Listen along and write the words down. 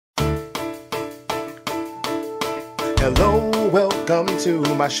Hello, welcome to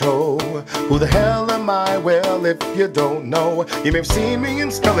my show. Who the hell am I? Well, if you don't know, you may have seen me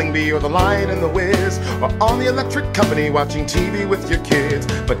in Spelling Bee or The Lion and the Wiz, or on the Electric Company watching TV with your kids.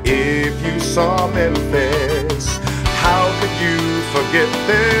 But if you saw Memphis, how could you forget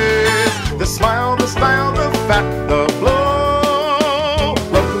this? The smile, the style, the fat, the flow.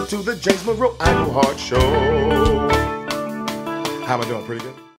 Welcome to the James Monroe Iglehart Show. How am I doing? Pretty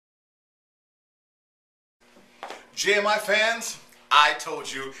good? GMI fans, I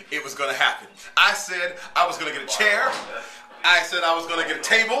told you it was going to happen. I said I was going to get a chair. I said I was going to get a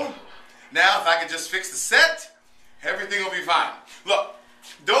table. Now, if I could just fix the set, everything will be fine. Look,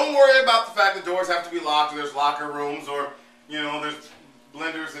 don't worry about the fact that doors have to be locked, or there's locker rooms, or, you know, there's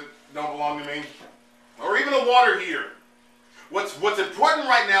blenders that don't belong to me, or even a water heater. What's important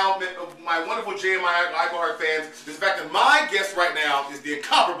right now, my wonderful JMI Iglehart fans, is the fact that my guest right now is the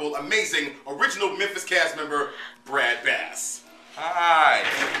incomparable, amazing, original Memphis cast member, Brad Bass. Hi.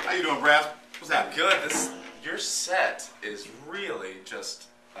 How you doing, Brad? What's happening? Good. Your set is really just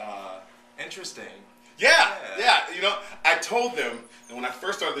interesting. Yeah. You know, I told them that when I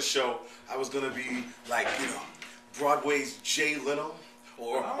first started the show, I was gonna be like, you know, Broadway's Jay Leno,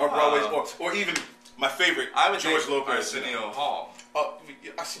 or Broadway's, or even my favorite, George Lopez. Arsenio Hall. Oh,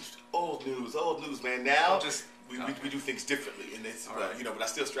 I see old news, man. Now we do things differently, and it's right. You know, but I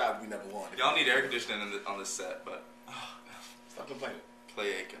still strive to be number one. Y'all need air conditioning on this set, but Stop complaining.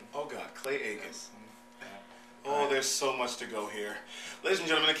 Clay Aiken. Oh God, Clay Aiken. Yes. Yeah. Oh, there's so much to go here, ladies and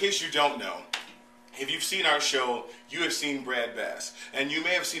gentlemen. In case you don't know, if you've seen our show, you have seen Brad Bass, and you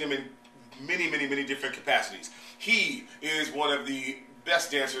may have seen him in many different capacities. He is one of the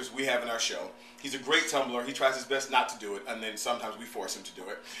best dancers we have in our show. He's a great tumbler. He tries his best not to do it, and then sometimes we force him to do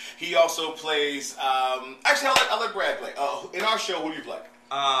it. He also plays. Actually, I'll let Brad play. In our show, who do you play?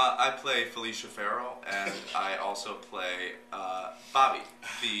 I play Felicia Farrell, and I also play Bobby,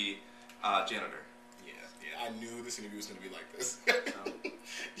 the janitor. Yeah. I knew this interview was going to be like this.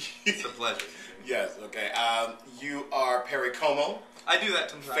 It's a pleasure. Yes. Okay. You are Perry Como. I do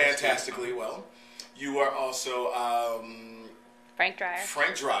that sometimes. Fantastically well. You are also. Frank Dreyer.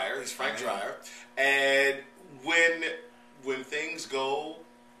 Frank Dreyer. He's Frank Dreyer. And when things go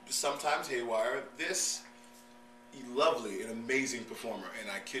sometimes haywire, this lovely and amazing performer,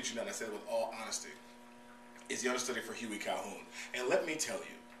 and I kid you not, I say it with all honesty, is the understudy for Huey Calhoun. And let me tell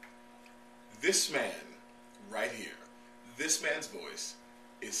you, this man right here, this man's voice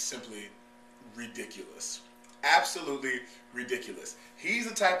is simply ridiculous. Absolutely ridiculous. He's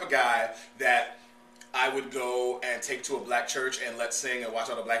the type of guy that I would go and take to a black church and let's sing and watch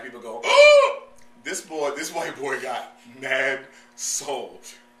all the black people go, oh! This white boy got mad soul.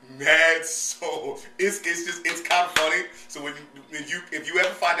 Mad soul. It's kind of funny. So if you ever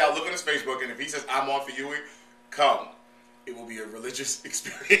find out, look on his Facebook, and if he says, I'm on for Huey, come. It will be a religious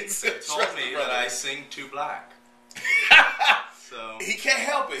experience. He told me that I sing too black. So he can't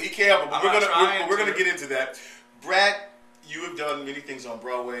help it. He can't help it. But we're gonna get into that. Brad, you have done many things on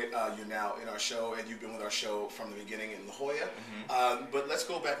Broadway. You're now in our show, and you've been with our show from the beginning in La Jolla. But let's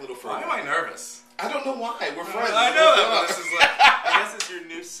go back a little further. Why am I nervous? I don't know why. We're friends. I know that, but this is like, I guess it's your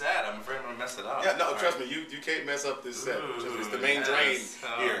new set. I'm afraid I'm going to mess it up. Yeah, no, trust me. You can't mess up this set. It's the main drain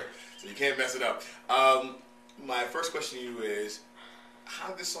here, so you can't mess it up. My first question to you is, how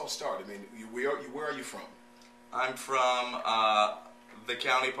did this all start? I mean, where are you from? I'm from the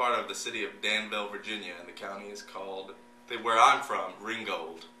county part of the city of Danville, Virginia, and the county is called, where I'm from,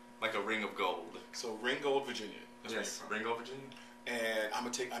 Ringgold, like a ring of gold. So Ringgold, Virginia. Yes, Ringgold, Virginia. And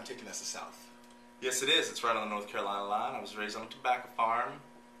I'm taking that's the South. Yes, it is. It's right on the North Carolina line. I was raised on a tobacco farm,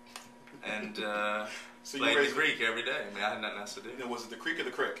 and so played the creek every day. I mean, I had nothing else to do. Now, was it the creek or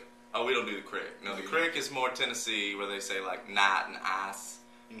the crick? Oh, we don't do the creek. No, the creek is more Tennessee, where they say like night and ice.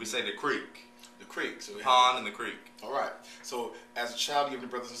 We say the creek. The creek. So pond and the creek. All right. So as a child, you have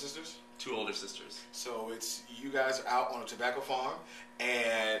any brothers and sisters? 2 older sisters. So it's you guys are out on a tobacco farm,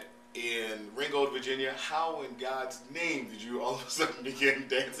 and in Ringgold, Virginia. How in God's name did you all of a sudden begin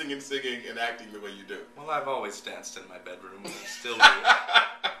dancing and singing and acting the way you do? Well, I've always danced in my bedroom, and I still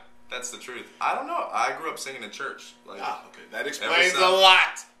do. That's the truth. I don't know. I grew up singing in church. Like, okay. That explains a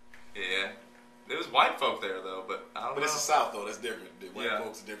lot. Yeah. There was white folk there, though, but I don't know. But it's the South, though. That's different. The white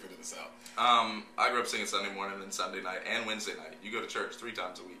folks are different in the South. I grew up singing Sunday morning and Sunday night and Wednesday night. You go to church 3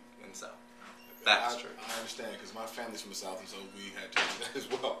 times a week in the South. That's true. I understand, because my family's from the South, and so we had to do that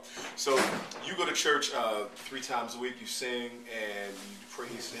as well. So you go to church 3 times a week, you sing, and you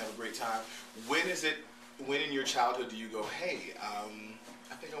praise and have a great time. When in your childhood do you go, hey,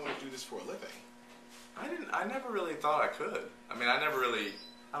 I think I want to do this for a living? I never really thought I could. I mean, I never really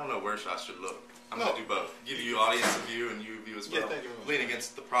I don't know where I should look. I'm going to do both. Give you audience a view and you a view as well. Yeah, thank you very much. Lean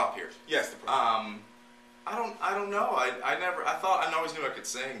against the prop here. Yes, the prop. I don't know. I always knew I could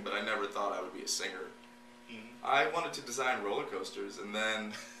sing, but I never thought I would be a singer. I wanted to design roller coasters, and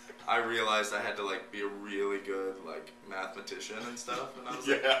then I realized I had to like be a really good like mathematician and stuff, and I was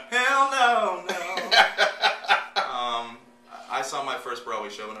like, hell no. I saw my first Broadway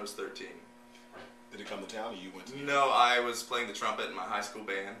show when I was 13. Did it come to town, or you went to? No, I was playing the trumpet in my high school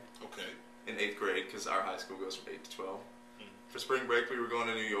band. Okay. In 8th grade, because our high school goes from 8 to 12. For spring break, we were going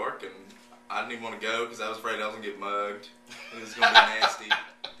to New York, and I didn't even want to go because I was afraid I was going to get mugged. It was going to be nasty.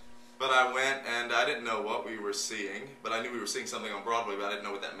 But I went, and I didn't know what we were seeing, but I knew we were seeing something on Broadway, but I didn't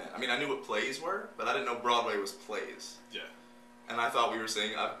know what that meant. I mean, I knew what plays were, but I didn't know Broadway was plays. Yeah. And I thought we were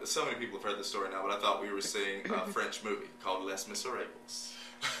seeing, so many people have heard this story now, but I thought we were seeing a French movie called Les Miserables.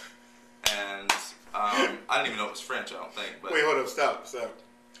 And I didn't even know it was French, I don't think. But wait, hold up, stop.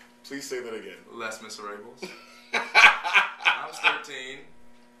 Please say that again. Les Miserables. I was 13.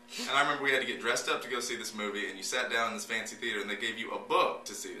 And I remember we had to get dressed up to go see this movie, and you sat down in this fancy theater, and they gave you a book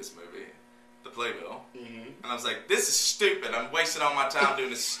to see this movie, the playbill. And I was like, this is stupid. I'm wasting all my time doing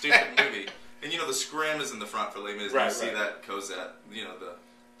this stupid movie. And you know, the scrim is in the front for Les Mis. Right, you see that Cosette, you know,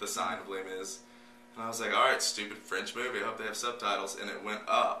 the sign of Les Mis. And I was like, all right, stupid French movie. I hope they have subtitles. And it went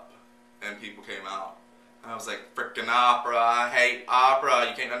up, and people came out. And I was like, frickin' opera. I hate opera.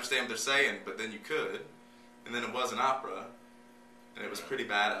 You can't understand what they're saying, but then you could. And then it was an opera. And it was pretty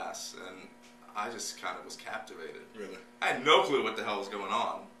badass, and I just kind of was captivated. Really? I had no clue what the hell was going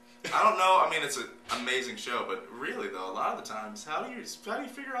on. I don't know. I mean, it's an amazing show, but really, though, a lot of the times, how do you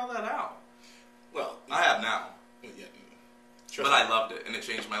figure all that out? Well, I have now. Yeah. But I loved it, and it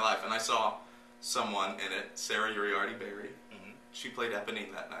changed my life. And I saw someone in it, Sarah Uriarty-Berry. She played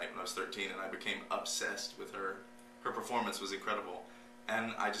Eponine that night when I was 13, and I became obsessed with her. Her performance was incredible.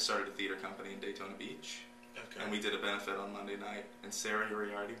 And I just started a theater company in Daytona Beach. Okay. And we did a benefit on Monday night, and Sarah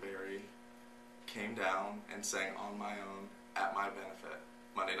Uriarty-Berry came down and sang On My Own at my benefit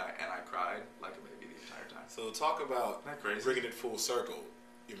Monday night, and I cried like a baby the entire time. So talk about bringing it full circle.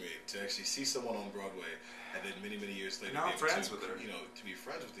 You mean to actually see someone on Broadway, and then many, many years later, now I'm friends with her. You know, to be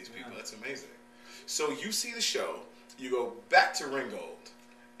friends with these people. That's amazing. So you see the show, you go back to Ringgold,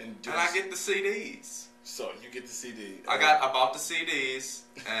 and I get the CDs. So you get the CD. I bought the CDs,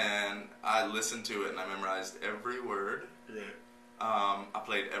 and I listened to it, and I memorized every word. Right. I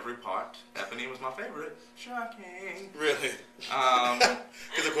played every part. Eponine was my favorite. Shocking. Really?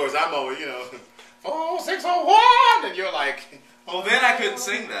 Because of course I'm always, 601, and you're like. Well, then I couldn't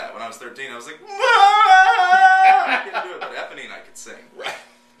sing that when I was 13. I was like, I couldn't do it, but Eponine I could sing. Right.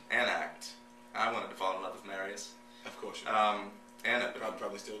 And act. I wanted to fall in love with Marius. Of course you did. And Eponine.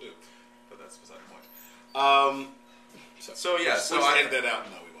 Probably still do. But that's beside the point. So I edit that out.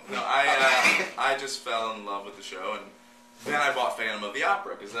 No, we won't. No, I just fell in love with the show, and then I bought Phantom of the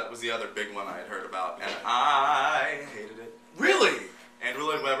Opera because that was the other big one I had heard about, and I hated it. Really? Andrew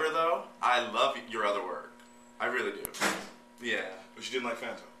Lloyd Webber, though, I love your other work. I really do. Yeah. But you didn't like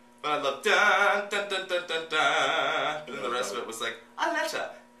Phantom. But I love dun dun dun dun dun dun. And then the rest of it was like a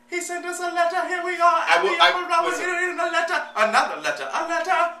letter. He sent us a letter, here we are at the opera, we're hearing a letter, another letter, a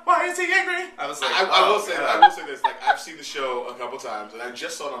letter, why is he angry? I was like, I will say this, like, I've seen the show a couple times, and I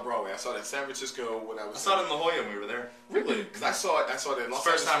just saw it on Broadway. I saw it in San Francisco when I saw it in La Jolla when we were there. Really? Because I saw it in Los Angeles.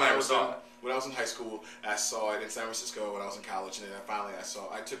 First time I ever saw it. When I was in high school, I saw it in San Francisco when I was in college, and then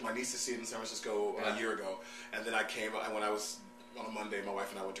I took my niece to see it in San Francisco a year ago, and then I came, and when I was on a Monday, my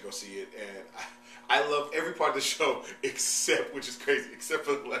wife and I went to go see it, and I love every part of the show except, which is crazy, except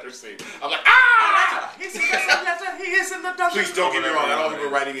for the letter scene. I'm like, ah! He sent us a letter, he is in the dungeon. Please don't get me wrong, I don't think we're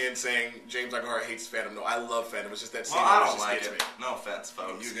writing in saying James Iglehart hates Phantom. No, I love Phantom. It's just that scene I don't like it. No offense,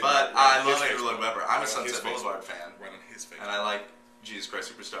 folks. But I love Andrew Lloyd Webber. I'm a Sunset Boulevard fan. Right on his face. And I like Jesus Christ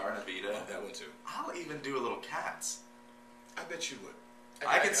Superstar and Evita. Oh, that one too. I'll even do a little Cats. I bet you would.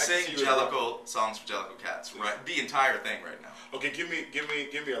 I could sing Jellicle songs for Jellicle Cats, right? The entire thing right now. Okay, give me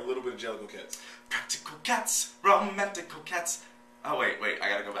a little bit of Jellicle Cats. Practical cats, romantical cats. Oh wait, I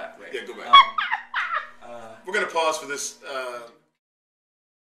gotta go back. Wait. Yeah, go back. We're gonna pause for this.